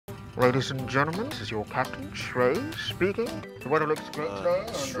Ladies and gentlemen, this is your captain, Shrey, speaking. The weather looks great today.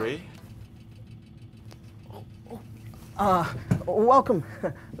 Shrey? Welcome,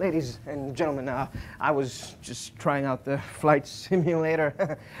 ladies and gentlemen. I was just trying out the flight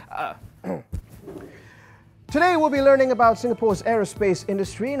simulator. Today we'll be learning about Singapore's aerospace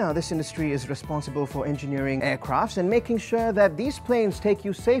industry. Now, this industry is responsible for engineering aircrafts and making sure that these planes take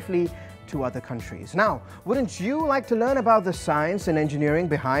you safely to other countries. Now, wouldn't you like to learn about the science and engineering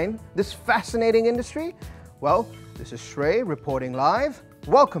behind this fascinating industry? Well, this is Shrey reporting live.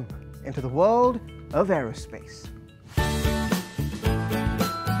 Welcome into the world of aerospace.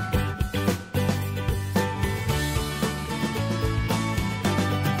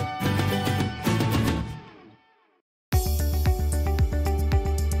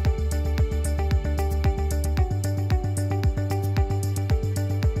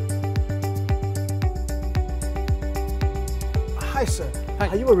 Hi, sir. Hi.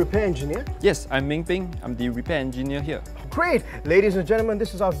 Are you a repair engineer? Yes, I'm Ming Ping. I'm the repair engineer here. Great! Ladies and gentlemen,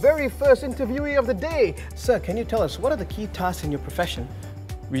 this is our very first interviewee of the day. Sir, can you tell us, what are the key tasks in your profession?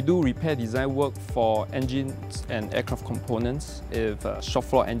 We do repair design work for engines and aircraft components. If a shop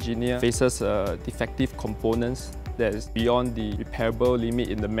floor engineer faces defective components that is beyond the repairable limit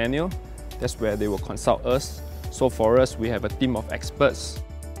in the manual, that's where they will consult us. So for us, we have a team of experts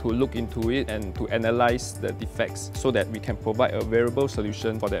to look into it and to analyze the defects so that we can provide a variable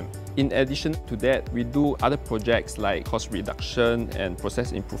solution for them. In addition to that, we do other projects like cost reduction and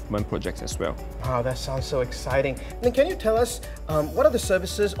process improvement projects as well. Wow, that sounds so exciting. Then can you tell us, what are the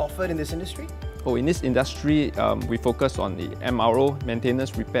services offered in this industry? Oh, in this industry, we focus on the MRO,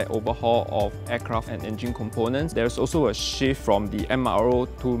 maintenance, repair, overhaul of aircraft and engine components. There's also a shift from the MRO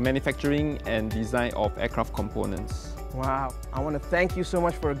to manufacturing and design of aircraft components. Wow, I want to thank you so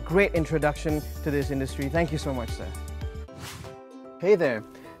much for a great introduction to this industry. Thank you so much, sir. Hey there.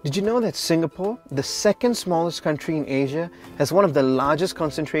 Did you know that Singapore, the second smallest country in Asia, has one of the largest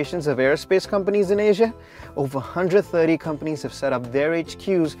concentrations of aerospace companies in Asia? Over 130 companies have set up their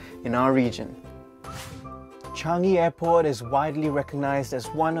HQs in our region. Changi Airport is widely recognized as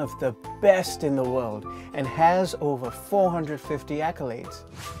one of the best in the world and has over 450 accolades.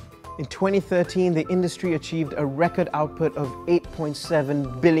 In 2013, the industry achieved a record output of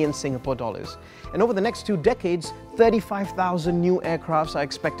 8.7 billion Singapore dollars. And over the next 2 decades, 35,000 new aircrafts are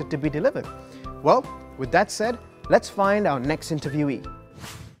expected to be delivered. Well, with that said, let's find our next interviewee.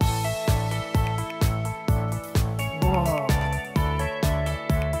 Whoa.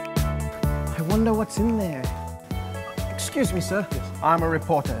 I wonder what's in there. Excuse me, sir. Yes. I'm a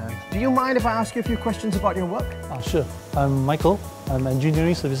reporter. Do you mind if I ask you a few questions about your work? Sure. I'm Michael. I'm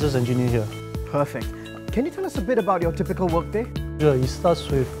Engineering Services Engineer here. Perfect. Can you tell us a bit about your typical workday? Sure. It starts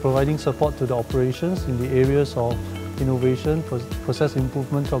with providing support to the operations in the areas of innovation, process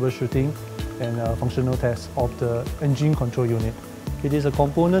improvement, troubleshooting, and functional tests of the engine control unit. It is a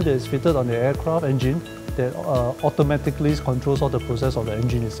component that is fitted on the aircraft engine that automatically controls all the process of the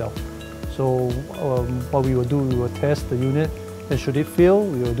engine itself. So what we will do, we will test the unit, and should it fail,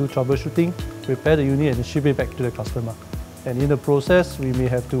 we will do troubleshooting, repair the unit and ship it back to the customer. And in the process, we may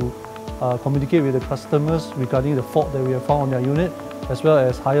have to communicate with the customers regarding the fault that we have found on their unit, as well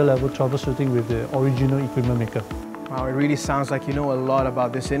as higher level troubleshooting with the original equipment maker. Wow, it really sounds like you know a lot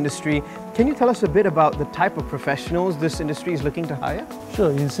about this industry. Can you tell us a bit about the type of professionals this industry is looking to hire?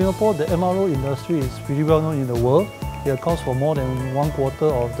 Sure. In Singapore, the MRO industry is pretty well known in the world. It accounts for more than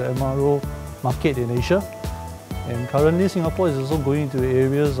 1/4 of the MRO market in Asia. And currently, Singapore is also going into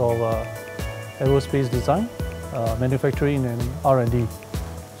areas of aerospace design, manufacturing and R&D.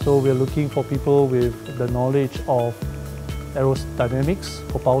 So we're looking for people with the knowledge of aerodynamics,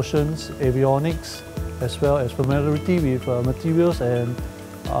 propulsions, avionics, as well as familiarity with materials and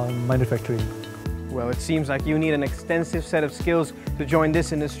manufacturing. Well, it seems like you need an extensive set of skills to join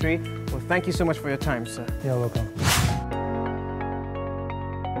this industry. Well, thank you so much for your time, sir. You're welcome.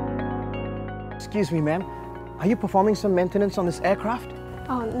 Excuse me, ma'am. Are you performing some maintenance on this aircraft?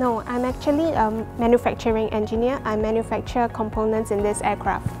 Oh, no, I'm actually a manufacturing engineer. I manufacture components in this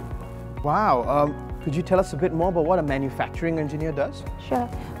aircraft. Wow. Could you tell us a bit more about what a manufacturing engineer does? Sure.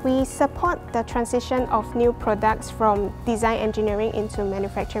 We support the transition of new products from design engineering into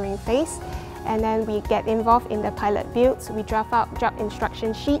manufacturing phase. And then we get involved in the pilot builds. We draft out job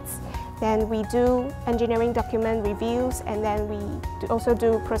instruction sheets. Then we do engineering document reviews, and then we also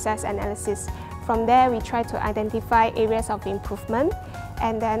do process analysis. From there, we try to identify areas of improvement,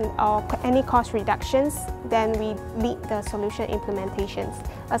 and then any cost reductions. Then we lead the solution implementations.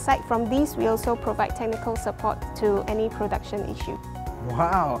 Aside from these, we also provide technical support to any production issue.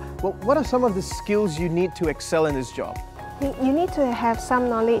 Wow. Well, what are some of the skills you need to excel in this job? You need to have some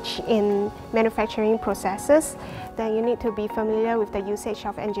knowledge in manufacturing processes. Then you need to be familiar with the usage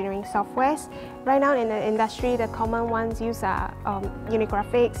of engineering softwares. Right now in the industry, the common ones used are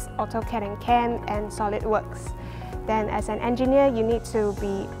Unigraphics, AutoCAD and CAM, and SolidWorks. Then as an engineer, you need to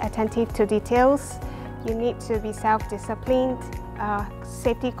be attentive to details. You need to be self-disciplined,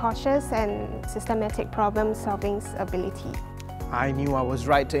 safety cautious, and systematic problem-solving ability. I knew I was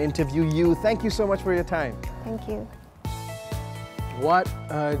right to interview you. Thank you so much for your time. Thank you. What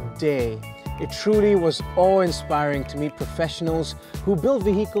a day. It truly was awe-inspiring to meet professionals who build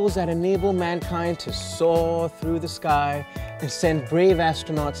vehicles that enable mankind to soar through the sky and send brave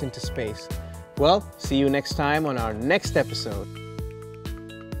astronauts into space. Well, see you next time on our next episode.